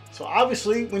 So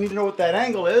obviously we need to know what that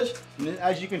angle is. And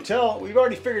as you can tell, we've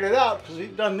already figured it out because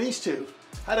we've done these two.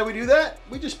 How do we do that?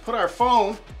 We just put our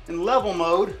phone in level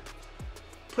mode,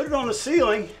 put it on the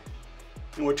ceiling,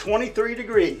 and we're 23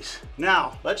 degrees.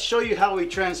 Now, let's show you how we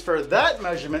transfer that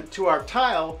measurement to our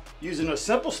tile using a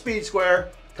simple speed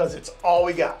square, because it's all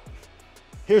we got.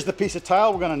 Here's the piece of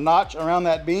tile we're gonna notch around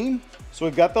that beam. So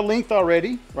we've got the length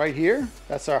already right here.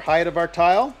 That's our height of our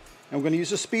tile, and we're gonna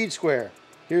use a speed square.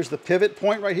 Here's the pivot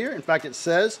point right here. In fact, it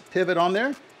says pivot on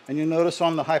there, and you'll notice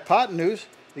on the hypotenuse,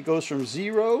 it goes from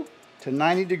 0 to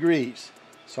 90 degrees.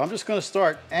 So I'm just gonna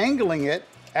start angling it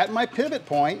at my pivot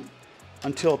point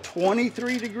until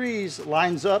 23 degrees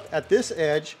lines up at this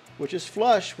edge, which is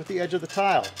flush with the edge of the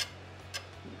tile.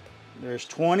 There's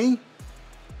 20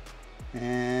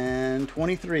 and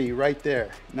 23 right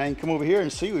there. Now you can come over here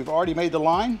and see we've already made the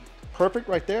line. Perfect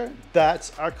right there.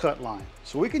 That's our cut line.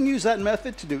 So we can use that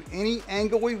method to do any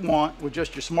angle we want with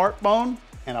just your smartphone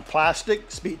and a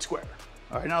plastic speed square.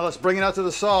 All right, now let's bring it out to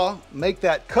the saw, make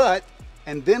that cut,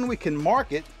 and then we can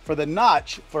mark it for the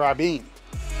notch for our beam.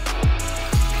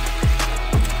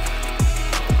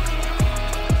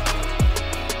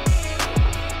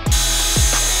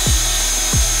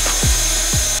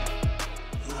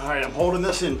 All right, I'm holding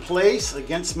this in place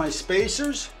against my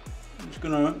spacers. I'm just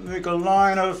gonna make a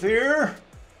line up here.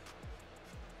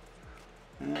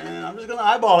 And I'm just gonna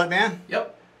eyeball it, man.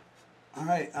 Yep. All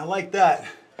right, I like that.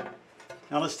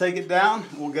 Now let's take it down.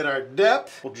 We'll get our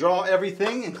depth. We'll draw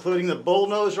everything, including the bull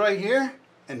nose right here,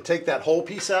 and take that whole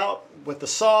piece out with the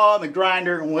saw, the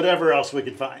grinder, and whatever else we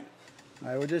could find. All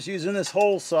right, we're just using this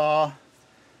hole saw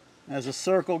as a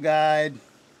circle guide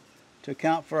to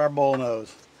account for our bull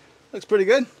nose. Looks pretty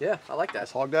good. Yeah, I like that.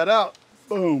 Let's hog that out.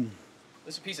 Boom.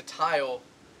 This is a piece of tile.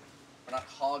 We're not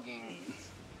hogging.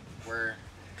 We're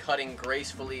cutting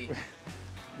gracefully.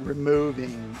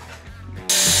 Removing.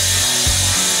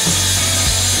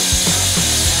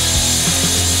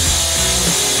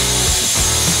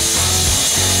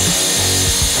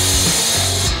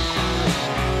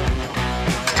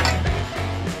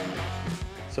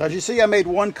 So So as you see, I made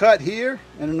one cut here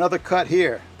and another cut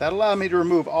here. That allowed me to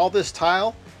remove all this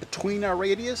tile between our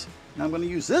radius. And I'm going to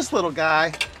use this little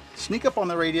guy, sneak up on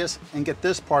the radius and get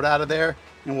this part out of there.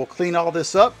 And we'll clean all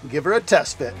this up and give her a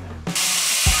test fit.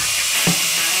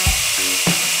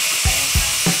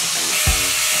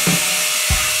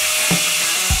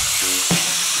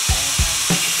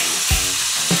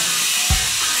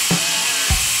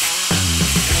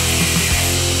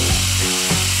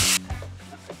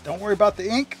 Don't worry about the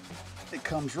ink, it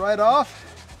comes right off.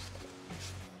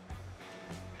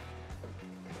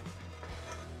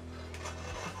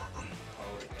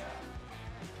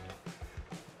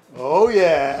 Oh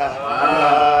yeah.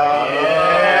 Wow.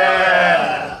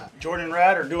 Yeah. Jordan and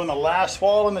Rad are doing the last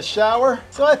wall in the shower.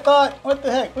 So I thought, what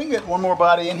the heck, we can get one more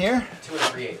body in here. 2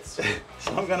 3/8.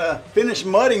 So I'm gonna finish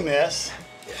mudding this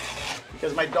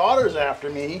because my daughter's after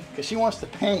me because she wants to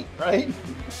paint, right?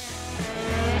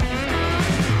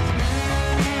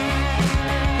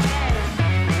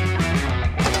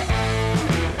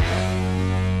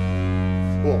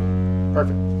 Cool,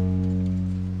 perfect.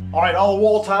 All right, all the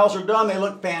wall tiles are done. They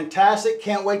look fantastic.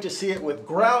 Can't wait to see it with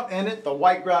grout in it. The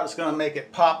white grout is gonna make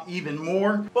it pop even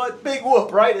more. But big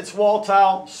whoop, right? It's wall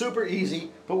tile, super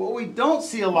easy. But what we don't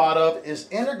see a lot of is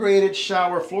integrated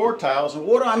shower floor tiles. And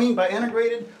what do I mean by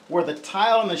integrated? Where the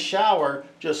tile in the shower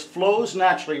just flows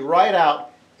naturally right out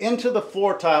into the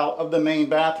floor tile of the main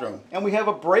bathroom. And we have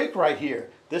a break right here.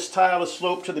 This tile is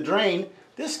sloped to the drain.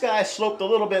 This guy sloped a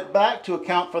little bit back to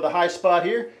account for the high spot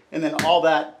here, and then all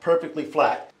that perfectly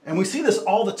flat. And we see this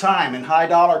all the time in high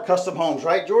dollar custom homes,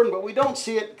 right, Jordan? But we don't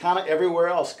see it kind of everywhere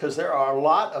else because there are a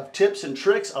lot of tips and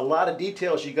tricks, a lot of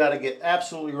details you got to get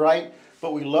absolutely right.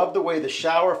 But we love the way the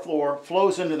shower floor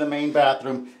flows into the main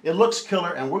bathroom. It looks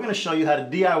killer, and we're going to show you how to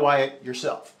DIY it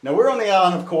yourself. Now, we're on the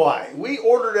island of Kauai. We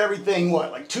ordered everything,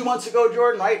 what, like 2 months ago,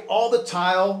 Jordan, right? All the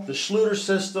tile, the Schluter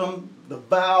system, the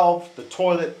valve, the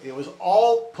toilet, it was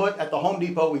all put at the Home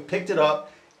Depot. We picked it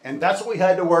up, and that's what we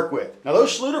had to work with. Now,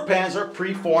 those Schluter pans are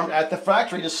pre-formed at the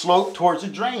factory to slope towards the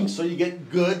drain, so you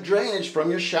get good drainage from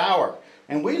your shower.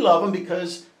 And we love them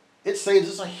because it saves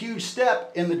us a huge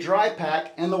step in the dry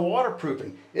pack and the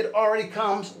waterproofing. It already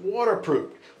comes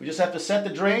waterproof. We just have to set the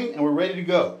drain and we're ready to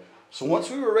go. So once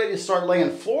we were ready to start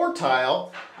laying floor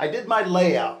tile, I did my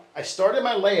layout. I started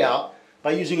my layout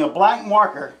by using a black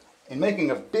marker and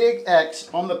making a big X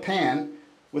on the pan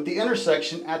with the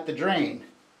intersection at the drain.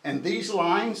 And these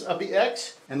lines of the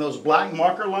X and those black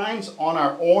marker lines on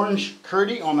our orange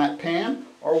curdy on that pan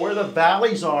are where the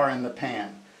valleys are in the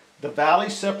pan. The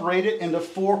valleys separated into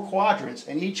 4 quadrants,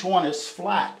 and each one is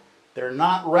flat. They're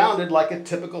not rounded like a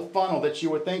typical funnel that you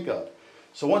would think of.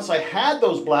 So once I had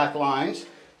those black lines,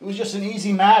 it was just an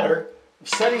easy matter of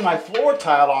setting my floor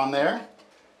tile on there,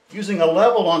 using a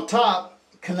level on top,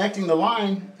 connecting the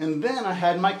line, and then I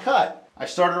had my cut. I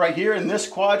started right here in this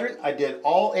quadrant. I did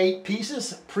all 8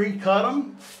 pieces, pre-cut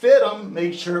them, fit them,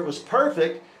 made sure it was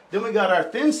perfect. Then we got our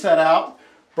thin set out,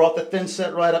 brought the thin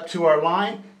set right up to our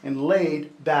line, and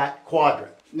laid that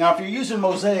quadrant. Now, if you're using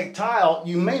mosaic tile,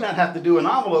 you may not have to do an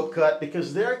envelope cut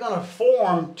because they're going to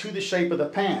form to the shape of the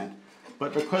pan.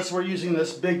 But because we're using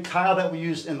this big tile that we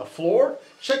used in the floor,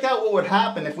 check out what would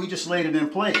happen if we just laid it in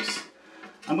place.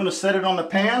 I'm going to set it on the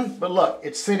pan, but look,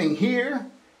 it's sitting here,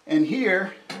 and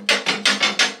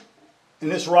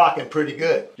it's rocking pretty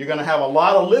good. You're going to have a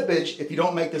lot of lippage if you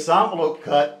don't make this envelope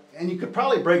cut, and you could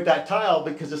probably break that tile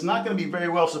because it's not going to be very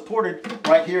well supported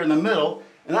right here in the middle.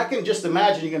 And I can just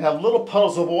imagine you're going to have little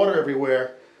puddles of water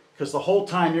everywhere because the whole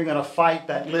time you're going to fight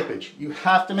that lippage. You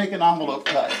have to make an envelope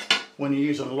cut when you're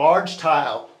using large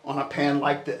tile on a pan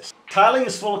like this. Tiling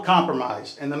is full of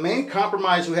compromise, and the main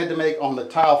compromise we had to make on the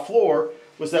tile floor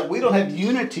was that we don't have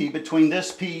unity between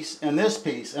this piece and this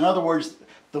piece. In other words,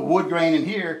 the wood grain in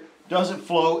here doesn't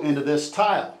flow into this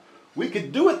tile. We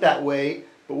could do it that way,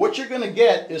 but what you're going to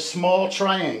get is small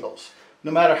triangles.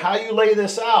 No matter how you lay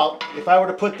this out, if I were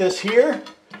to put this here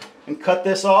and cut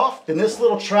this off, then this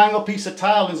little triangle piece of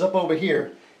tile ends up over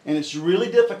here. And it's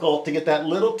really difficult to get that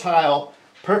little tile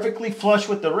perfectly flush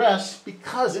with the rest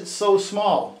because it's so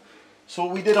small. So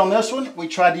what we did on this one, we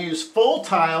tried to use full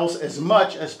tiles as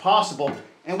much as possible,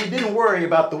 and we didn't worry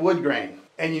about the wood grain.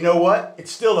 And you know what? It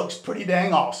still looks pretty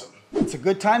dang awesome. It's a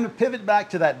good time to pivot back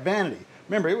to that vanity.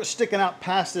 Remember, it was sticking out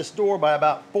past this door by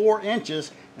about 4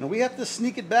 inches, and we have to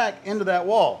sneak it back into that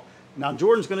wall. Now,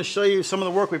 Jordan's going to show you some of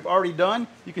the work we've already done.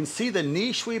 You can see the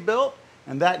niche we built,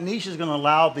 and that niche is going to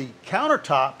allow the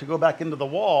countertop to go back into the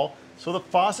wall so the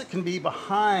faucet can be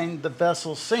behind the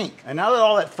vessel sink. And now that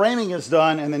all that framing is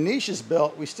done and the niche is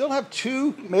built, we still have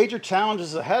 2 major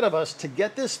challenges ahead of us to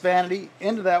get this vanity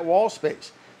into that wall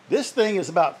space. This thing is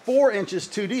about 4 inches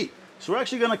too deep. So we're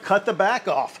actually gonna cut the back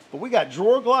off. But we got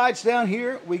drawer glides down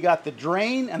here. We got the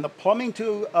drain and the plumbing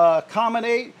to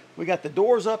accommodate. We got the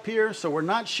doors up here, so we're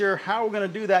not sure how we're gonna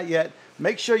do that yet.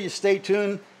 Make sure you stay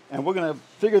tuned and we're gonna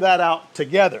figure that out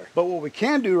together. But what we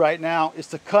can do right now is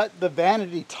to cut the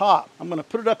vanity top. I'm gonna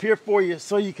put it up here for you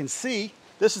so you can see.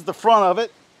 This is the front of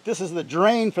it. This is the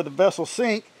drain for the vessel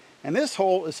sink, and this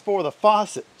hole is for the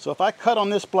faucet. So if I cut on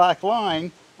this black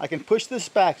line, I can push this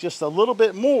back just a little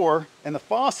bit more, and the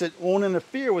faucet won't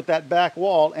interfere with that back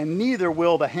wall, and neither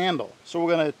will the handle. So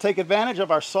we're gonna take advantage of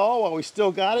our saw while we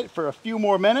still got it for a few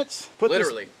more minutes.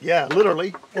 Literally. Yeah,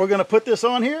 literally. We're gonna put this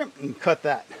on here and cut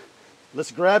that.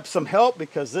 Let's grab some help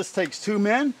because this takes 2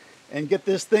 men and get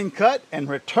this thing cut and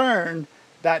return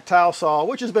that tile saw,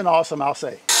 which has been awesome, I'll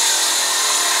say.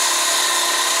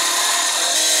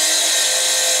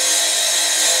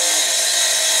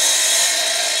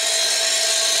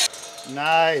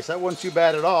 Nice, that wasn't too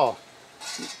bad at all.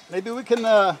 Maybe we can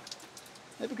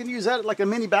use that like a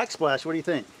mini backsplash. What do you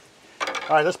think?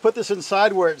 All right, let's put this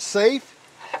inside where it's safe,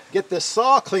 get this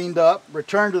saw cleaned up,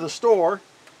 return to the store,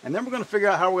 and then we're gonna figure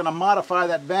out how we're gonna modify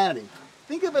that vanity.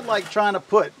 Think of it like trying to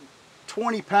put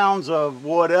 20 pounds of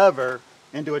whatever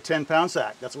into a 10-pound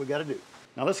sack. That's what we gotta do.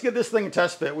 Now let's get this thing a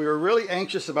test fit. We were really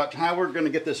anxious about how we're gonna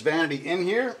get this vanity in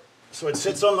here. So it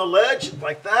sits on the ledge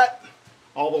like that,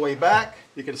 all the way back.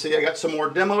 You can see I got some more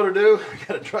demo to do. I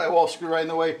got a drywall screw right in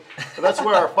the way. But that's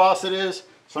where our faucet is.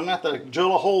 So I'm gonna have to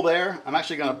drill a hole there. I'm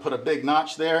actually gonna put a big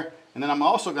notch there. And then I'm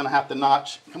also gonna have to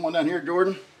notch, come on down here,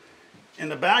 Jordan, in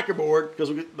the backer board, because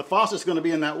the faucet's gonna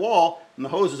be in that wall, and the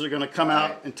hoses are gonna come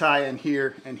out and tie in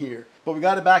here and here. But we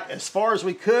got it back as far as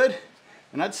we could.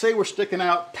 And I'd say we're sticking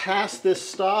out past this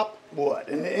stop, what,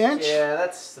 an inch? Yeah,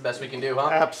 that's the best we can do, huh?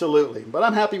 Absolutely, but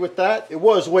I'm happy with that. It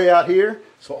was way out here.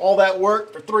 So all that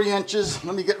work for 3 inches.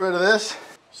 Let me get rid of this.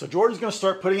 So Jordan's gonna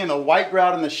start putting in the white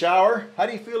grout in the shower. How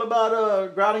do you feel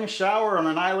about grouting a shower on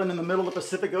an island in the middle of the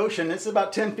Pacific Ocean? It's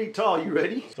about 10 feet tall, you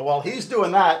ready? So while he's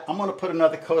doing that, I'm gonna put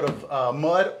another coat of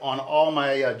mud on all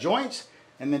my joints.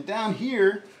 And then down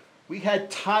here, we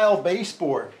had tile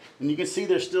baseboard. And you can see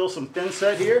there's still some thin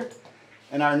set here.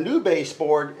 And our new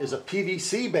baseboard is a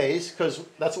PVC base, because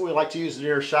that's what we like to use in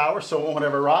your shower, so it won't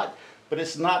ever rot. But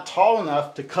it's not tall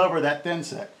enough to cover that thin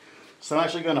set. So I'm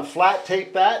actually gonna flat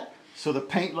tape that so the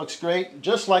paint looks great,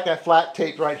 just like I flat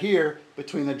taped right here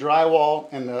between the drywall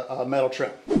and the metal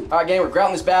trim. All right, gang, we're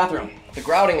grouting this bathroom. The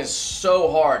grouting is so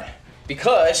hard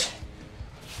because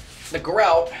the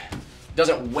grout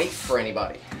doesn't wait for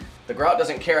anybody. The grout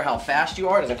doesn't care how fast you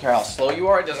are, it doesn't care how slow you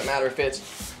are, it doesn't matter if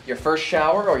it's your first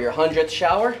shower or your 100th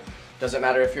shower. Doesn't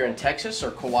matter if you're in Texas or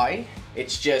Kauai.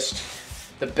 It's just,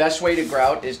 the best way to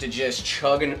grout is to just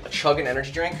chug an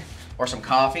energy drink or some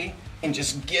coffee and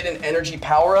just get an energy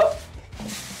power up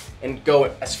and go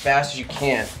as fast as you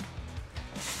can.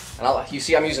 And you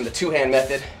see I'm using the 2-hand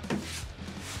method.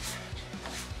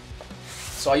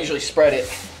 So I usually spread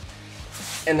it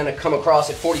and then I come across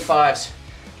at 45s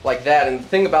like that. And the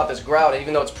thing about this grout,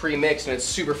 even though it's pre-mixed and it's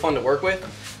super fun to work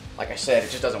with, like I said, it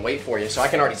just doesn't wait for you. So I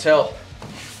can already tell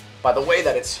by the way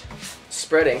that it's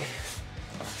spreading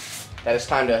that it's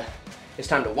time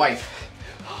to wipe.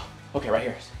 Okay, right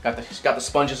here. Got the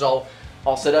sponges all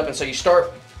set up, and so you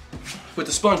start with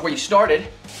the sponge where you started.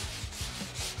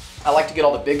 I like to get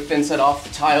all the big thin set off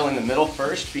the tile in the middle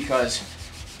first, because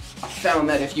I found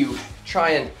that if you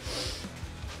try and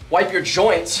wipe your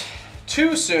joints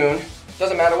too soon,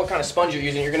 doesn't matter what kind of sponge you're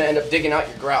using, you're gonna end up digging out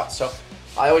your grout. So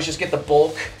I always just get the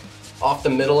bulk off the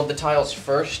middle of the tiles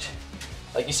first,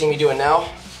 like you see me doing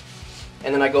now,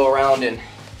 and then I go around and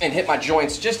hit my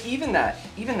joints. Just even that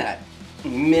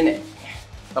minute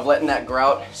of letting that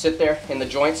grout sit there in the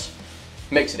joints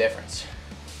makes a difference.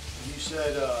 You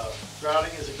said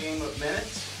grouting is a game of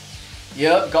minutes?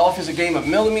 Yep, golf is a game of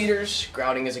millimeters,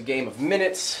 grouting is a game of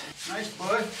minutes. Nice,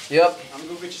 bud. Yep. I'm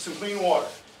gonna go get you some clean water.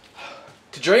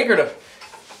 To drink or to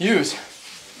use?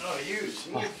 No, to use.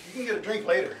 You can get a drink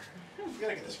later. We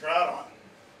gotta get this grout on.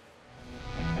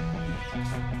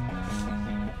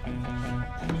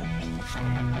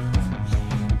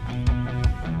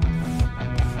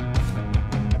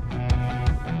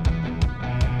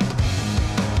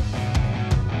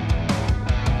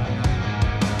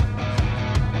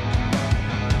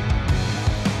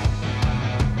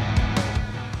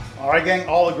 All right, gang,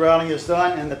 all the grouting is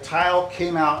done and the tile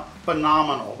came out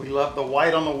phenomenal. We left the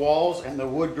white on the walls and the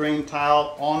wood grain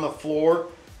tile on the floor.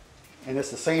 And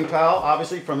it's the same tile,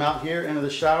 obviously, from out here into the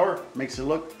shower. Makes it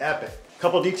look epic. A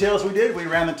couple details we did. We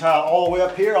ran the tile all the way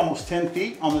up here, almost 10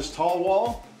 feet on this tall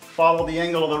wall. Followed the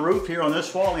angle of the roof here on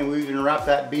this wall, and we even wrapped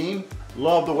that beam.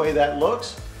 Love the way that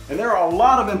looks. And there are a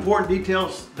lot of important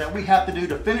details that we have to do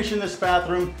to finish in this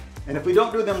bathroom. And if we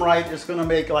don't do them right, it's gonna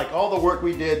make like all the work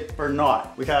we did for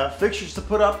naught. We have fixtures to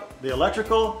put up, the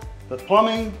electrical, the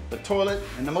plumbing, the toilet,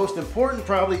 and the most important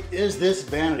probably is this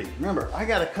vanity. Remember, I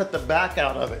gotta cut the back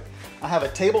out of it. I have a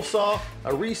table saw,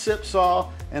 a recip saw,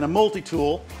 and a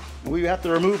multi-tool. And we have to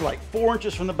remove like 4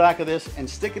 inches from the back of this and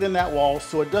stick it in that wall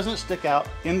so it doesn't stick out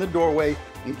in the doorway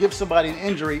and give somebody an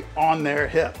injury on their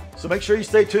hip. So make sure you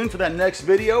stay tuned for that next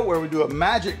video where we do a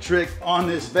magic trick on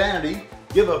this vanity.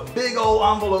 Give a big old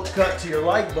envelope cut to your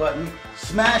like button,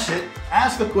 smash it,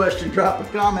 ask a question, drop a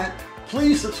comment.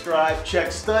 Please subscribe, check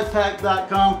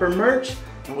studpack.com for merch,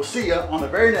 and we'll see you on the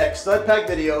very next Stud Pack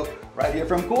video right here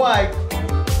from Kauai.